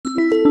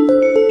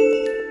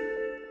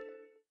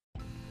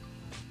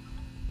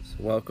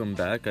Welcome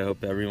back. I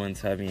hope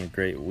everyone's having a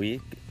great week,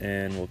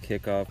 and we'll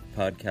kick off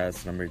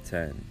podcast number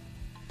 10.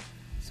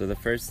 So the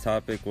first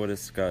topic we'll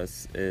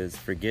discuss is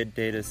forget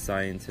data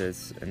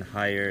scientists and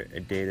hire a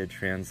data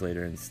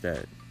translator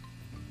instead.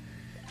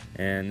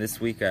 And this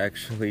week I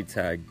actually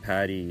tagged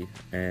Patty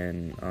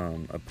in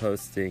a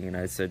posting, and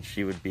I said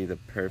she would be the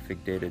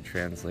perfect data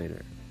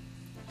translator.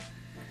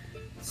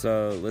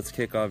 So let's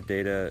kick off a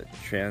data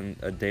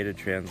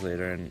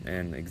translator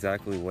and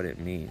exactly what it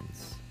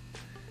means.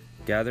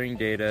 Gathering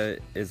data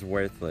is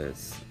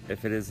worthless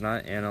if it is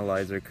not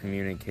analyzed or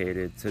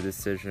communicated to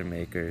decision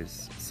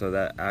makers so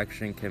that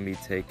action can be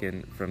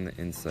taken from the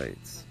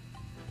insights.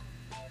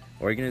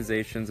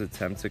 Organizations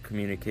attempt to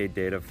communicate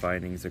data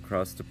findings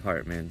across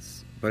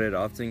departments, but it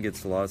often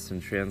gets lost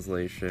in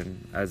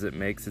translation as it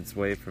makes its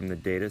way from the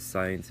data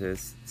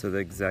scientists to the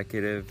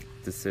executive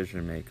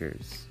decision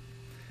makers.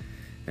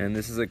 And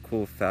this is a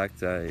cool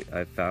fact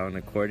I found.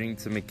 According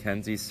to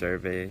McKinsey's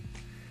survey,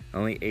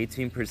 only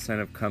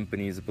 18% of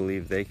companies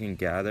believe they can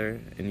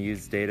gather and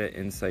use data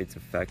insights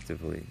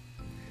effectively.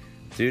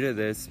 Due to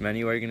this,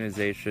 many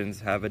organizations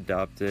have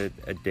adopted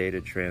a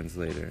data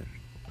translator.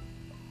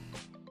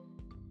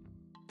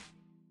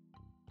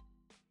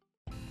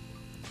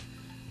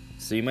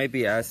 So you might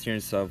be asking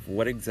yourself,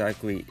 what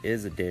exactly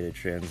is a data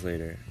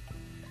translator?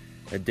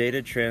 A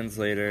data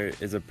translator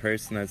is a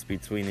person that's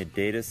between a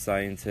data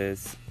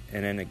scientist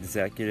and an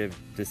executive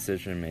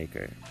decision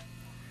maker.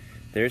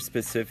 They're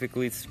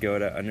specifically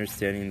skilled at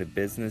understanding the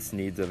business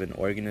needs of an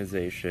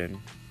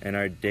organization and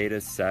are data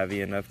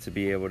savvy enough to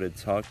be able to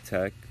talk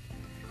tech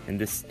and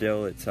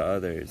distill it to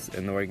others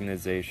in the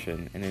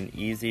organization in an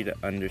easy to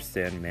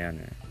understand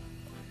manner.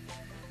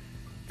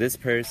 This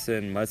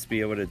person must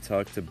be able to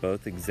talk to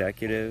both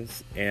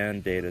executives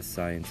and data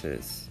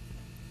scientists.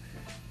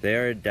 They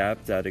are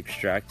adept at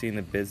extracting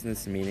the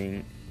business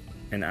meaning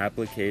and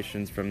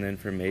applications from the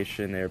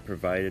information they are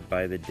provided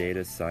by the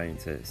data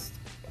scientist.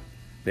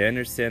 They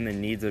understand the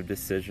needs of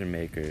decision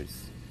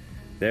makers.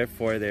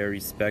 Therefore, they are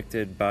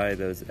respected by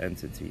those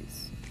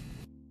entities.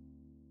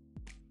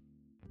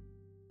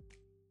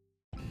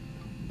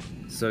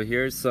 So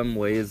here are some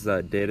ways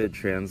that data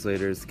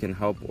translators can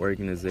help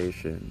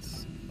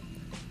organizations.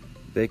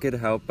 They could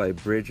help by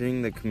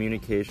bridging the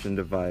communication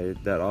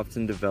divide that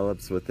often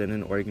develops within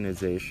an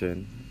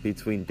organization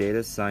between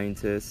data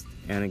scientists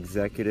and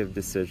executive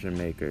decision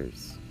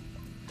makers.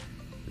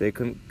 They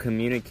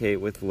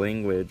communicate with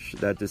language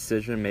that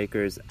decision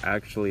makers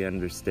actually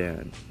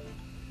understand.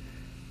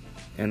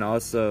 And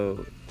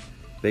also,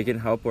 they can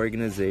help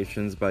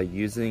organizations by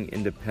using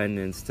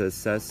independence to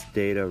assess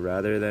data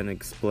rather than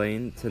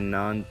explain to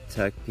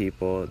non-tech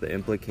people the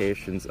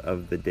implications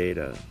of the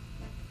data.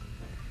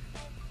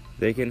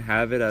 They can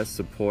have it as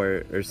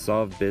support or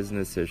solve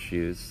business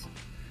issues,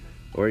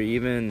 or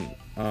even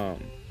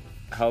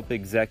help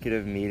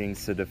executive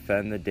meetings to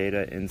defend the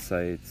data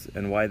insights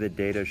and why the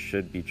data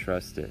should be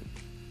trusted.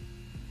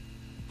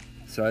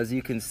 So as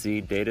you can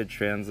see, data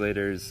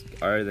translators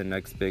are the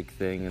next big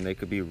thing, and they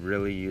could be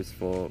really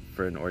useful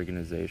for an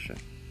organization.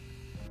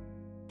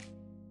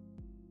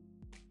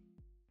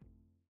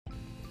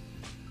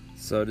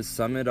 So to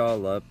sum it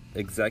all up,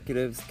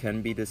 executives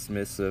can be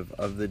dismissive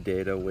of the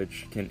data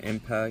which can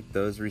impact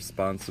those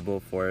responsible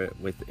for it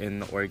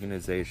within the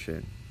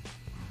organization.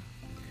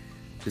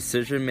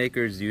 Decision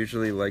makers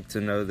usually like to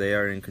know they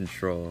are in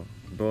control,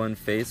 but when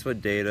faced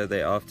with data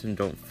they often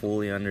don't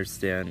fully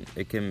understand,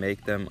 it can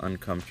make them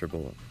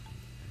uncomfortable.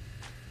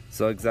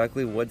 So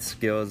exactly what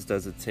skills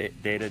does a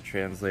data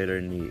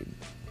translator need?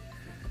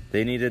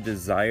 They need a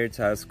desire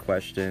to ask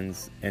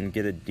questions and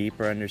get a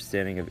deeper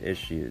understanding of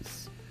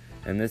issues,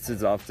 and this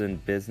is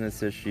often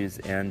business issues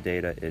and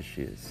data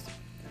issues.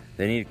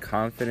 They need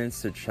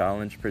confidence to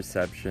challenge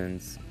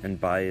perceptions and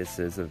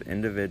biases of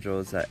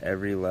individuals at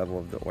every level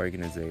of the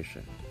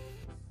organization.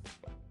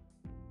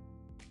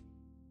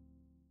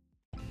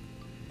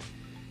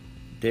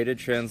 Data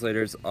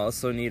translators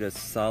also need a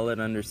solid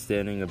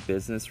understanding of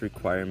business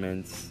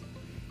requirements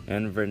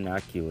and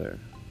vernacular.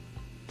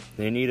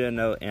 They need to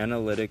know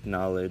analytic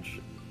knowledge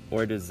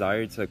or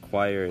desire to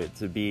acquire it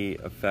to be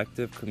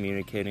effective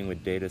communicating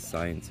with data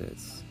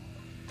scientists.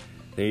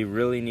 They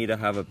really need to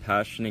have a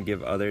passion to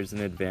give others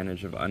an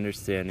advantage of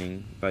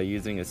understanding by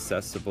using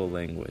accessible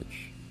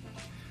language.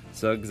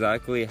 So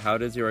exactly how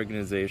does your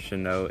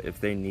organization know if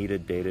they need a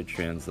data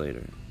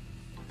translator?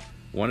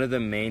 One of the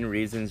main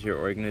reasons your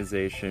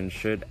organization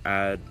should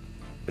add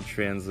a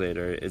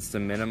translator is to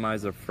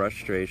minimize the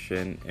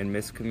frustration and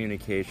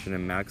miscommunication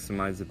and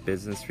maximize the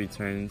business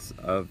returns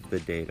of the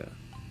data.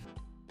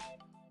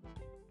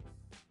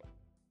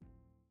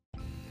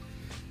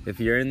 If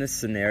you're in this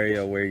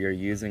scenario where you're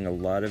using a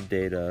lot of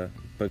data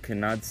but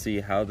cannot see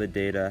how the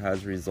data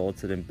has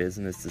resulted in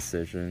business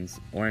decisions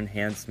or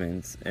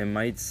enhancements, it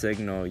might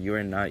signal you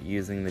are not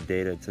using the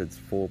data to its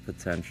full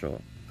potential.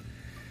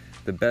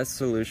 The best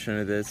solution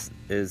to this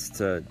is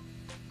to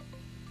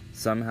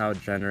somehow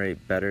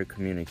generate better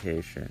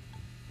communication.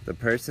 The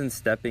person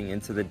stepping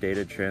into the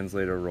data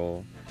translator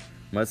role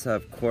must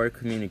have core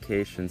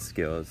communication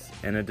skills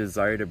and a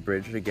desire to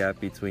bridge the gap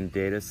between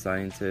data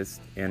scientists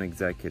and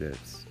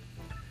executives.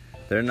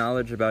 Their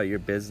knowledge about your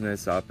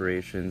business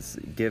operations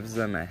gives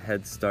them a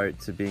head start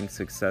to being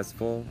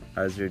successful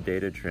as your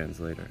data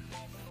translator.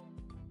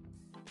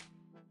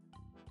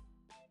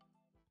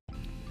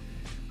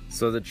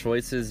 So the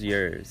choice is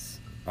yours.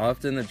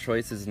 Often the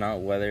choice is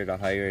not whether to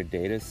hire a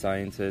data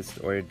scientist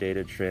or a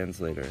data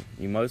translator.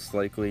 You most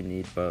likely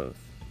need both.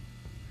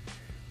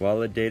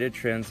 While a data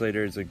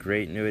translator is a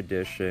great new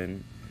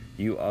addition,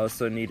 you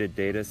also need a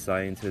data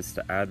scientist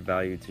to add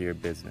value to your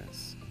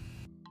business.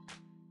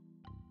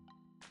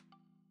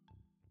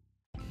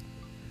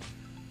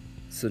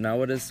 So now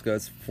we'll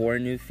discuss 4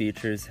 new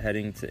features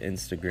heading to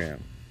Instagram.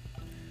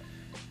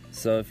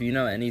 So if you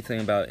know anything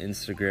about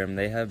Instagram,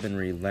 they have been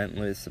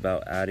relentless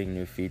about adding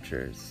new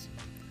features.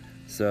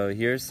 So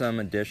here's some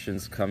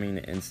additions coming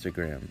to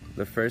Instagram.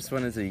 The first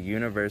one is a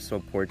universal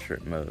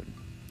portrait mode.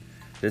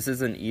 This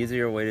is an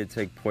easier way to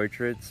take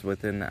portraits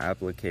within the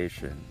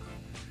application.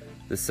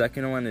 The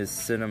second one is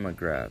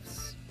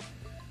cinemagraphs.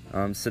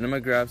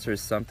 Cinemagraphs are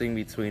something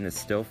between a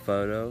still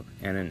photo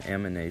and an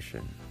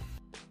animation.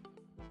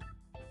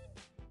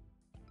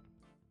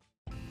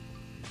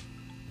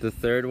 The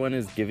third one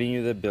is giving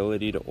you the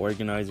ability to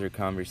organize your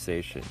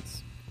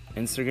conversations.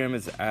 Instagram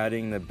is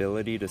adding the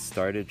ability to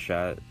start a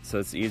chat so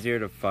it's easier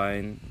to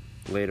find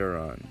later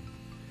on.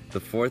 The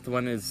fourth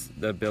one is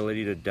the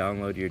ability to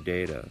download your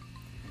data.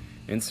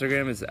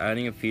 Instagram is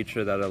adding a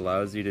feature that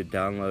allows you to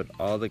download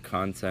all the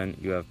content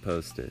you have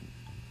posted.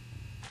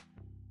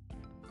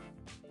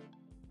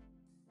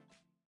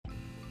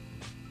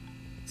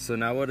 So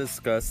now we'll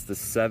discuss the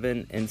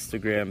 7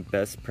 Instagram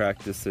best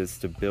practices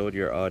to build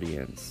your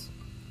audience.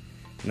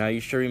 Now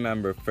you should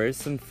remember,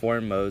 first and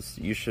foremost,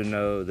 you should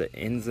know the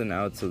ins and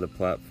outs of the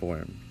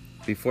platform.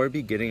 Before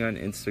beginning on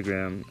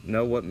Instagram,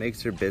 know what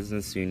makes your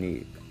business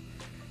unique.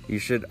 You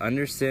should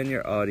understand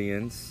your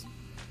audience,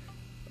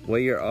 what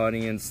your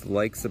audience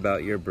likes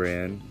about your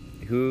brand,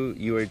 who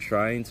you are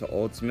trying to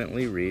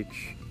ultimately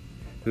reach,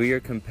 who your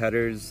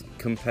competitors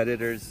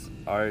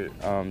are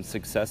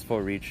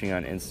successful reaching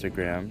on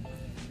Instagram,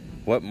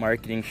 what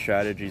marketing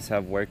strategies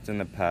have worked in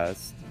the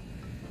past,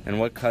 and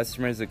what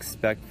customers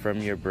expect from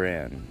your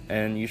brand.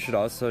 And you should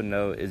also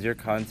know, is your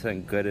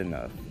content good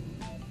enough?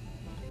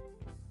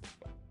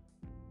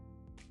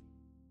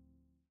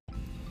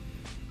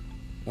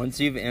 Once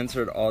you've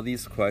answered all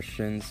these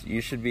questions,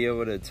 you should be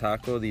able to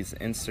tackle these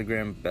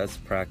Instagram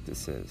best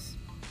practices.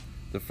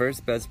 The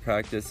first best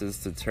practice is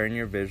to turn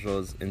your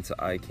visuals into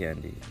eye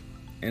candy.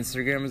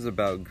 Instagram is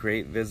about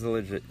great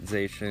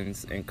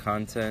visualizations and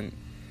content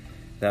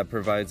that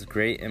provides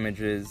great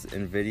images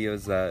and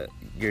videos that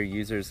your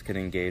users can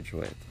engage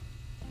with.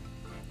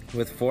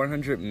 With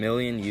 400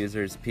 million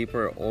users, people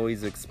are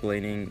always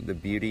explaining the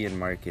beauty in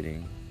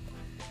marketing.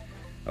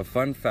 A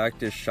fun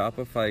fact is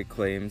Shopify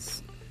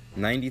claims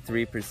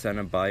 93%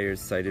 of buyers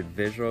cited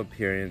visual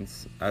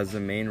appearance as the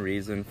main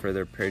reason for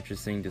their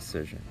purchasing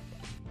decision.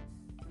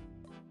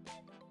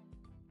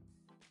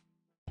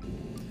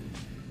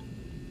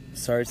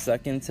 So our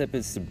second tip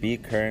is to be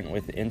current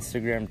with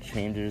Instagram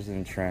changes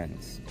and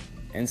trends.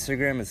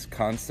 Instagram is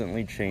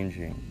constantly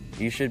changing.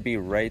 You should be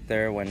right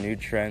there when new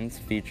trends,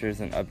 features,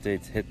 and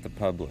updates hit the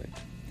public.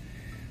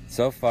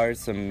 So far,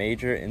 some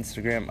major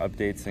Instagram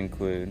updates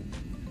include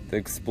the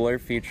Explore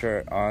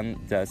feature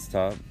on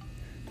desktop,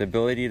 the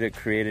ability to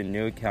create a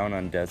new account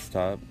on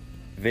desktop,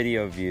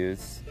 video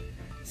views,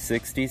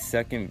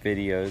 60-second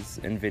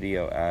videos and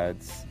video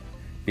ads,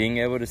 being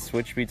able to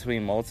switch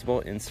between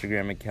multiple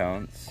Instagram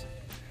accounts,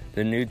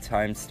 the new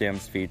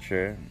timestamps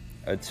feature,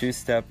 a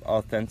 2-step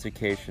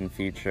authentication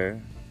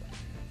feature,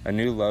 a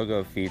new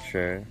logo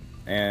feature,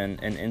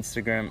 and an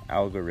Instagram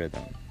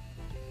algorithm.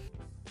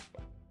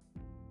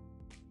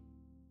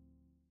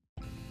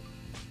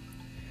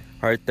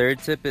 Our third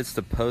tip is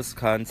to post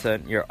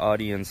content your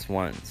audience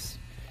wants.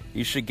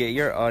 You should get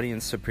your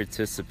audience to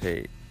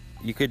participate.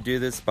 You could do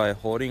this by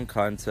holding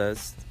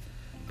contests,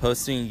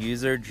 posting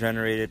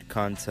user-generated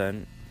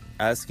content,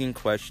 asking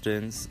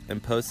questions,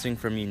 and posting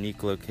from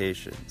unique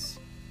locations.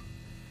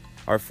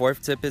 Our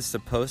fourth tip is to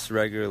post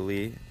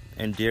regularly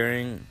and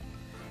during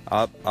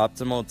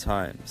optimal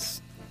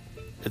times.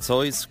 It's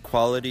always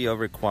quality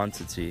over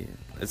quantity.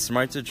 It's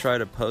smart to try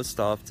to post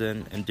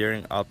often and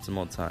during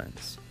optimal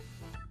times.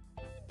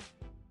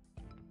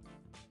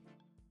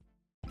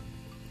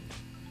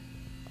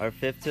 Our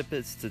fifth tip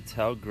is to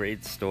tell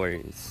great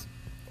stories.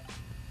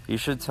 You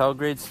should tell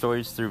great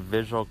stories through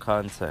visual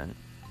content.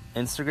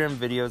 Instagram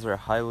videos are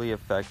highly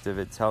effective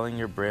at telling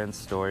your brand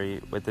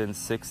story within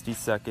 60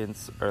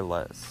 seconds or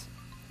less.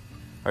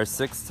 Our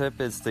sixth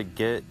tip is to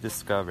get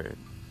discovered.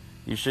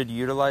 You should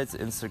utilize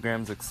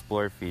Instagram's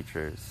Explore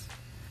features.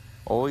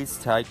 Always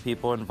tag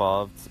people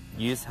involved,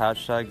 use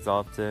hashtags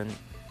often,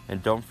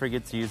 and don't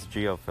forget to use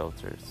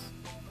geofilters.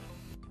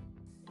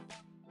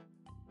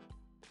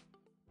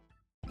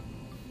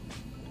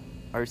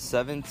 Our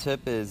seventh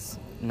tip is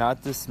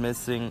not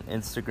dismissing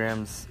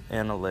Instagram's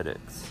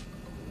analytics.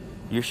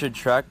 You should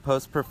track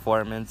post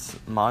performance,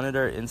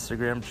 monitor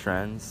Instagram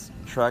trends,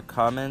 track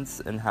comments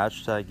and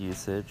hashtag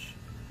usage,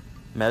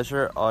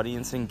 measure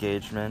audience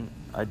engagement,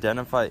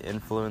 identify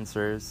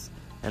influencers,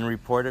 and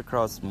report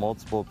across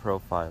multiple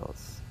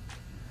profiles.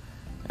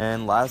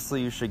 And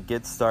lastly, you should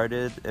get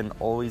started and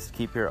always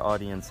keep your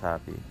audience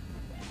happy.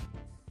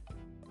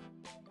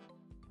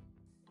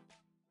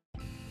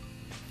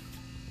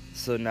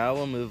 So now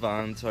we'll move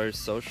on to our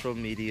social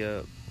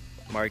media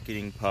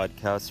marketing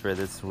podcast for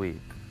this week.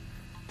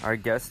 Our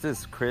guest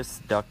is Chris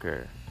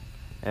Ducker,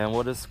 and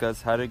we'll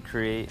discuss how to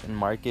create and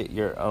market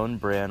your own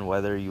brand,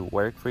 whether you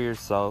work for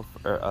yourself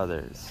or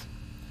others.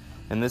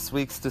 And this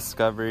week's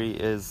discovery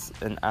is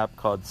an app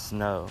called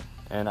Snow,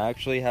 and I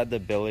actually had the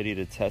ability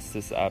to test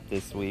this app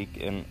this week,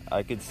 and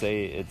I could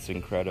say it's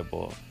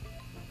incredible.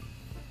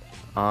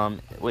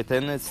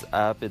 Within this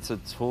app, it's a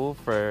tool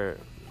for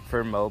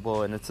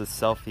mobile, and it's a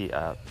selfie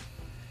app.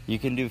 You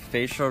can do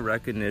facial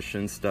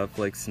recognition stuff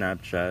like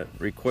Snapchat,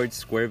 record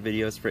square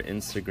videos for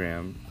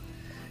Instagram,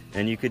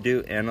 and you could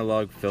do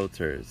analog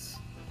filters.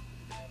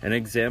 An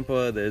example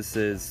of this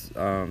is,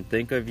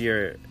 think of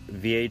your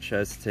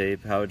VHS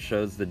tape, how it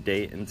shows the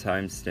date and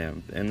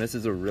timestamp, and this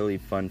is a really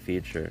fun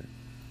feature.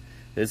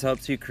 This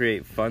helps you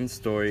create fun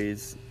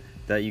stories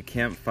that you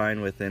can't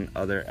find within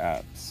other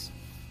apps.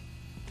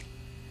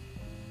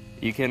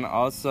 You can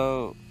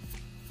also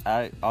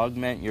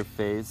augment your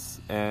face,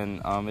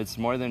 and it's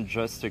more than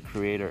just a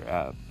creator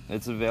app.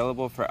 It's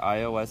available for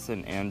iOS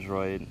and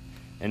Android,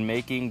 and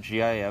making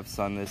GIFs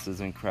on this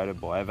is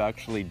incredible. I've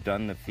actually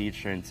done the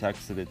feature and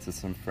texted it to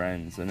some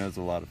friends, and it was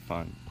a lot of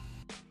fun.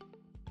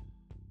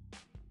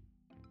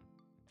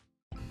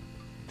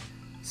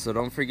 So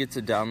don't forget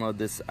to download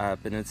this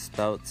app, and it's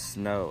spelled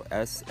Snow,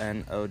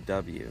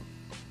 S-N-O-W.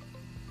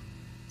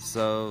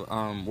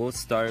 So we'll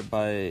start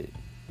by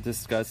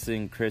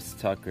discussing Chris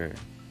Tucker.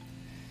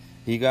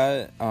 He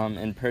got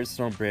in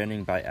personal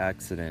branding by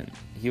accident.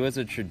 He was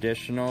a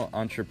traditional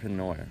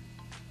entrepreneur.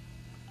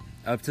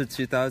 Up to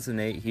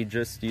 2008, he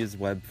just used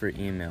web for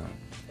email.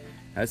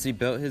 As he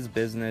built his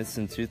business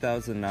in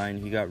 2009,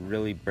 he got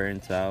really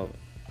burnt out,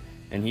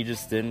 and he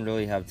just didn't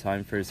really have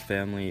time for his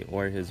family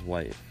or his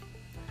wife.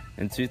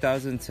 In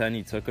 2010,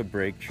 he took a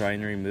break trying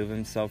to remove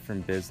himself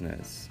from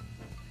business.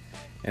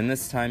 In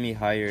this time, he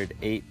hired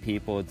 8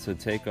 people to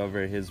take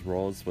over his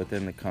roles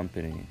within the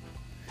company.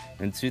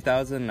 In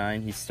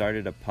 2009, he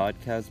started a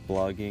podcast,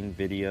 blogging,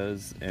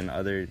 videos, and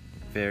other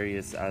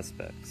various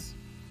aspects.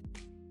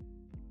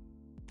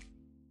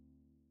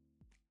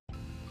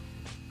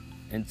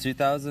 In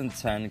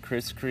 2010,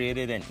 Chris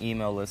created an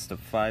email list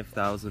of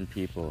 5,000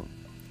 people.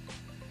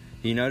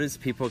 He noticed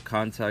people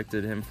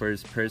contacted him for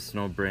his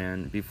personal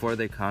brand before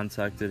they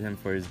contacted him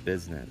for his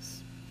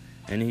business.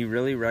 And he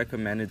really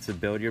recommended to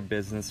build your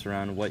business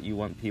around what you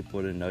want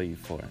people to know you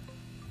for.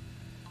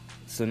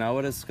 So now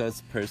we'll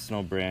discuss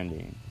personal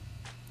branding.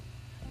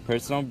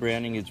 Personal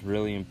branding is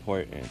really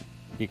important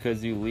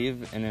because you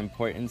leave an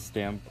important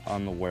stamp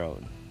on the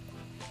world.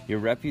 Your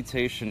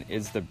reputation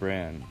is the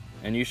brand,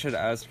 and you should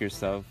ask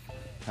yourself,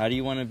 how do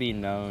you want to be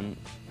known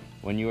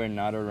when you are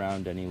not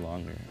around any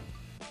longer?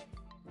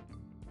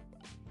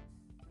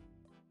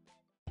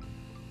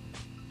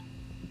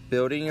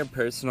 Building your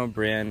personal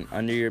brand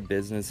under your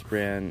business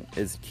brand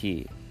is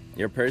key.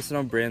 Your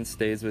personal brand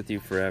stays with you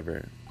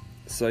forever.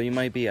 So you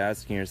might be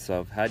asking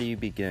yourself, how do you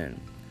begin?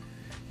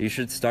 You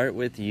should start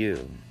with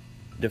you.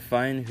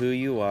 Define who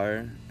you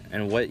are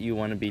and what you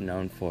want to be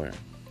known for.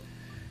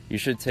 You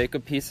should take a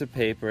piece of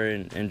paper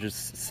and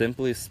just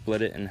simply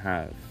split it in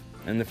half.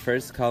 In the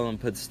first column,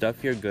 put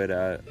stuff you're good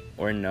at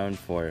or known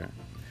for.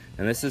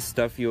 And this is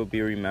stuff you will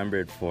be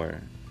remembered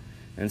for.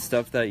 And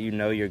stuff that you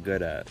know you're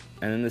good at.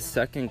 And in the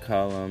second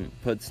column,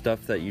 put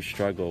stuff that you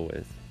struggle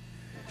with.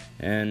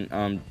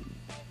 And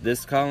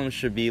this column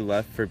should be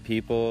left for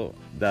people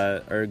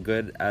that are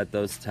good at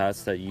those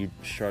tasks that you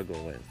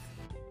struggle with.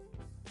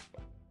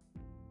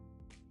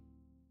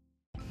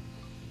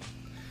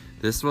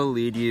 This will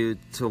lead you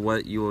to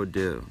what you will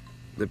do,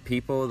 the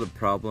people, the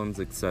problems,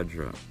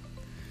 etc.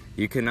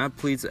 You cannot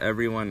please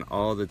everyone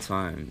all the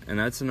time, and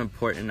that's an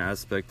important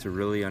aspect to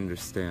really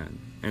understand.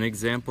 An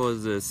example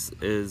of this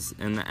is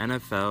in the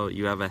NFL,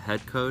 you have a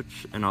head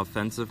coach, an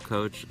offensive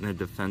coach, and a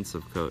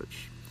defensive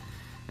coach.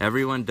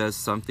 Everyone does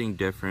something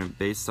different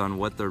based on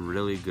what they're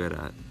really good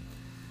at.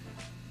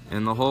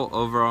 And the whole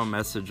overall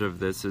message of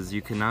this is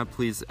you cannot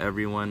please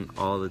everyone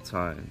all the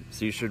time.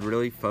 So you should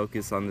really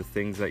focus on the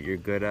things that you're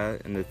good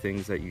at and the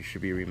things that you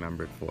should be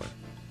remembered for.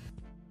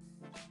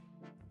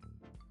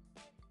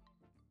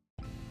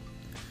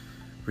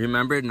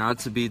 Remember not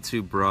to be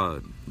too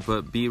broad,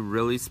 but be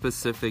really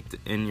specific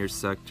in your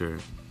sector.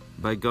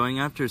 By going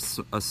after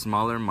a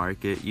smaller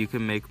market, you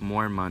can make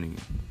more money.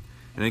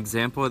 An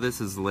example of this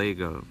is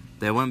Lego.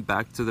 They went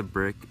back to the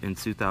brick in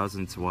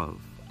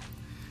 2012.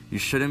 You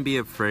shouldn't be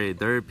afraid.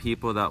 There are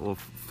people that will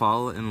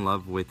fall in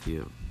love with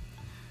you.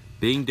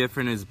 Being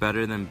different is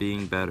better than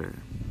being better.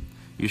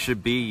 You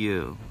should be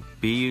you.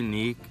 Be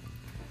unique,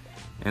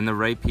 and the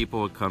right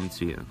people will come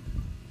to you.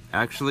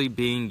 Actually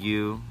being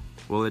you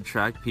will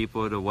attract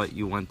people to what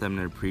you want them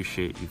to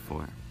appreciate you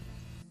for.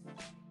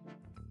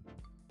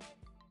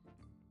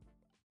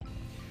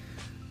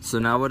 So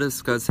now we'll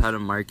discuss how to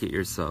market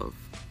yourself.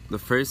 The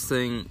first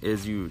thing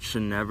is you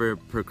should never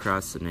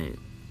procrastinate.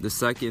 The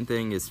second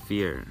thing is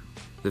fear.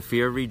 The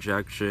fear of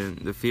rejection,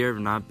 the fear of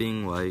not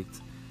being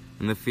liked,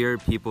 and the fear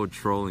of people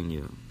trolling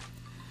you.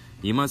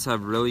 You must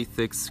have really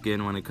thick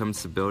skin when it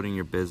comes to building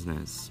your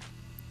business.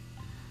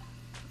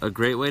 A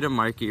great way to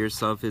market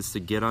yourself is to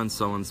get on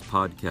someone's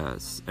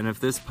podcast. And if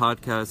this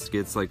podcast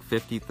gets like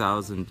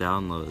 50,000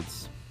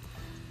 downloads,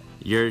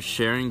 you're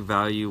sharing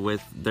value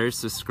with their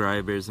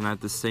subscribers, and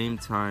at the same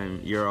time,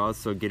 you're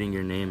also getting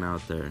your name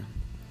out there.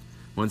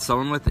 When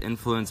someone with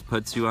influence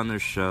puts you on their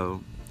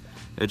show,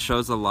 it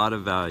shows a lot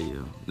of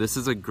value. This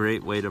is a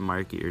great way to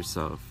market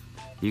yourself.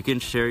 You can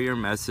share your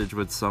message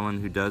with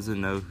someone who doesn't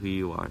know who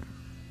you are.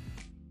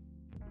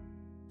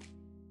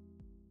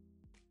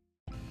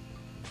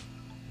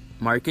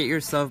 Market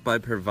yourself by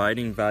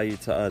providing value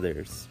to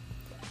others.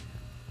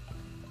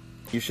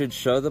 You should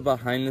show the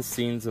behind the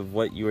scenes of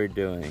what you are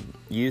doing.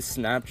 Use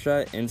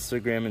Snapchat,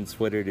 Instagram, and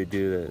Twitter to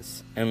do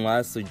this. And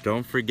lastly,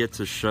 don't forget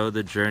to show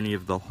the journey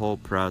of the whole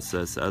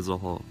process as a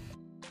whole.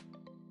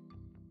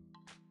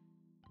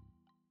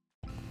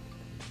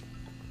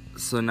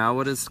 So now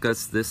we'll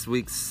discuss this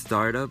week's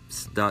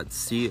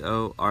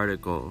Startups.co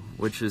article,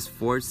 which is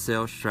 4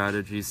 sales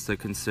strategies to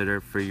consider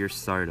for your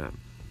startup.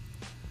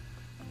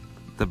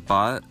 The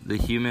bot, the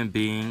human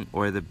being,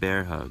 or the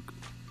bear hug.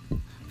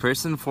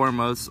 First and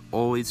foremost,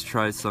 always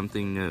try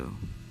something new.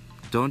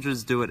 Don't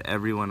just do what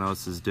everyone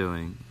else is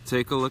doing.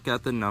 Take a look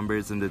at the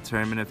numbers and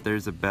determine if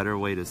there's a better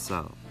way to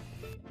sell.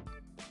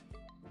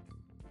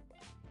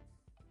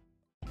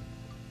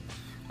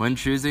 When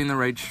choosing the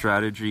right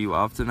strategy, you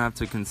often have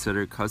to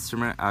consider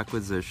customer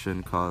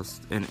acquisition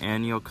cost and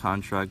annual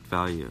contract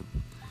value.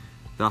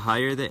 The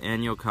higher the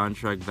annual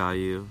contract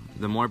value,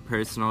 the more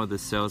personal the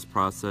sales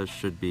process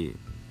should be.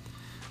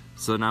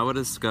 So now we'll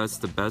discuss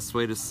the best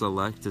way to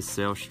select a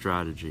sales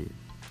strategy.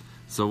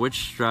 So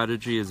which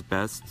strategy is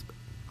best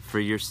for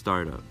your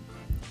startup?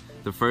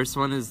 The first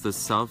one is the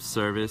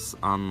self-service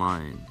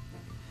online.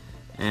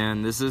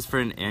 And this is for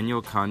an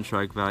annual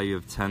contract value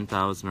of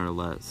 $10,000 or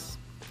less.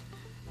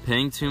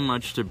 Paying too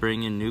much to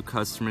bring in new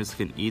customers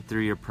can eat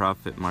through your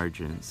profit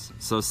margins.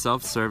 So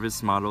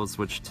self-service models,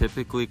 which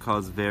typically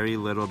cost very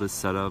little to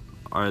set up,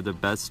 are the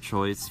best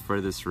choice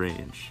for this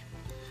range.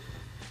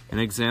 An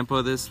example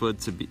of this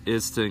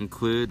is to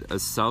include a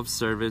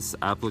self-service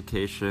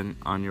application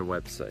on your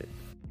website.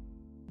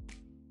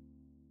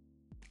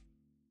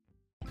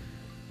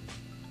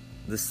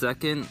 The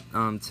second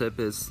tip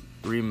is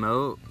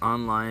remote,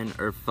 online,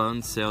 or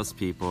phone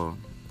salespeople.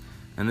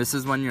 And this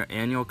is when your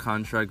annual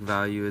contract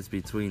value is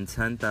between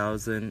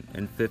 $10,000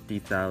 and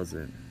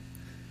 $50,000.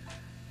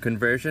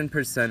 Conversion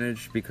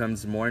percentage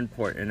becomes more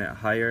important at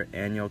higher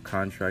annual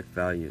contract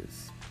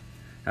values.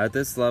 At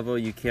this level,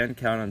 you can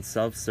count on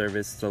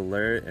self-service to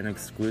lure in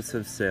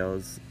exclusive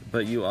sales,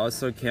 but you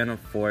also can't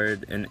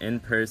afford an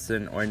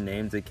in-person or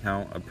named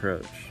account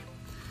approach.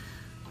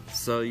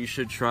 So you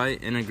should try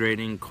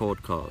integrating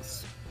cold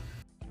calls.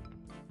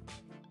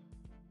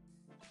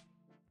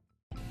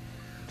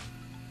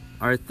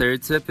 Our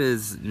third tip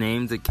is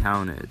named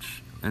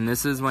accountage, and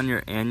this is when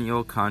your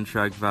annual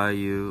contract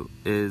value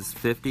is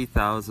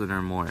 $50,000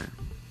 or more.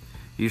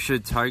 You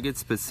should target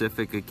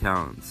specific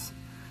accounts.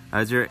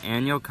 As your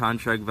annual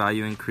contract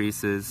value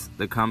increases,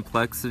 the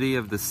complexity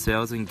of the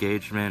sales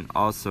engagement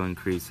also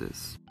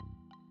increases.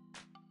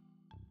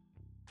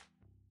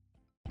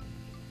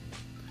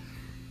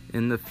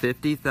 In the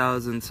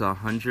 $50,000 to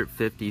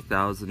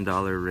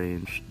 $150,000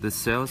 range, the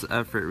sales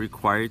effort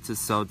required to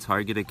sell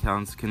target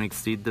accounts can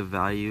exceed the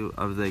value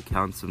of the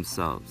accounts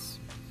themselves.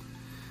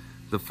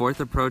 The fourth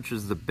approach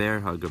is the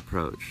bear hug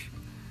approach.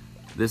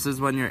 This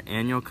is when your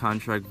annual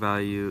contract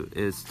value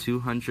is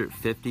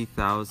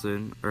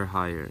 $250,000 or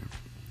higher.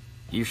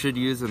 You should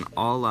use an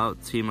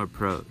all-out team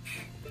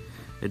approach.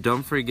 And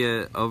don't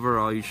forget,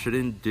 overall, you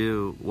shouldn't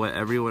do what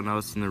everyone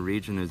else in the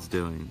region is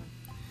doing.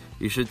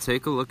 You should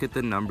take a look at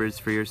the numbers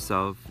for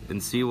yourself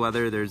and see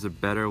whether there's a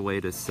better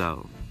way to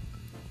sell.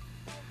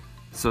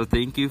 So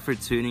thank you for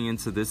tuning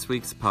into this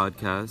week's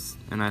podcast,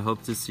 and I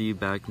hope to see you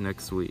back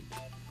next week.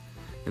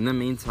 In the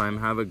meantime,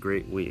 have a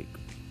great week.